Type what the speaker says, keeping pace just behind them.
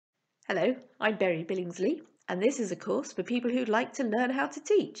Hello, I'm Berry Billingsley, and this is a course for people who'd like to learn how to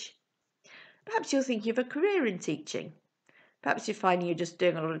teach. Perhaps you're thinking of a career in teaching. Perhaps you're finding you're just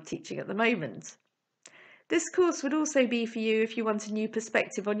doing a lot of teaching at the moment. This course would also be for you if you want a new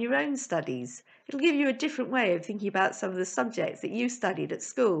perspective on your own studies. It'll give you a different way of thinking about some of the subjects that you studied at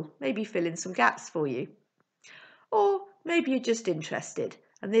school, maybe fill in some gaps for you. Or maybe you're just interested,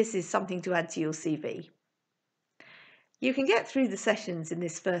 and this is something to add to your CV. You can get through the sessions in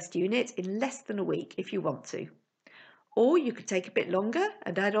this first unit in less than a week if you want to. Or you could take a bit longer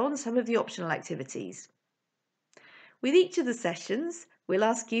and add on some of the optional activities. With each of the sessions, we'll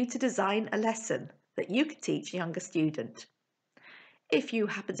ask you to design a lesson that you could teach a younger student. If you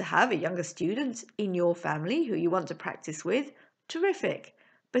happen to have a younger student in your family who you want to practice with, terrific.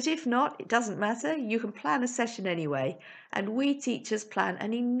 But if not, it doesn't matter, you can plan a session anyway, and we teachers plan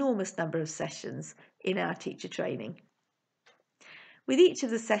an enormous number of sessions in our teacher training. With each of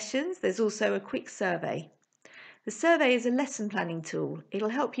the sessions, there's also a quick survey. The survey is a lesson planning tool. It'll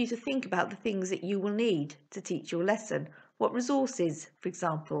help you to think about the things that you will need to teach your lesson. What resources, for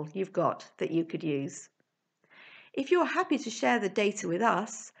example, you've got that you could use. If you're happy to share the data with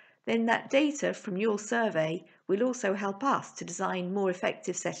us, then that data from your survey will also help us to design more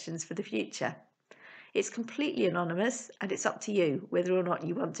effective sessions for the future. It's completely anonymous and it's up to you whether or not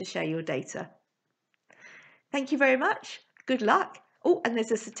you want to share your data. Thank you very much. Good luck. Oh, and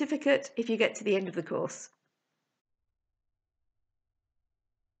there's a certificate if you get to the end of the course.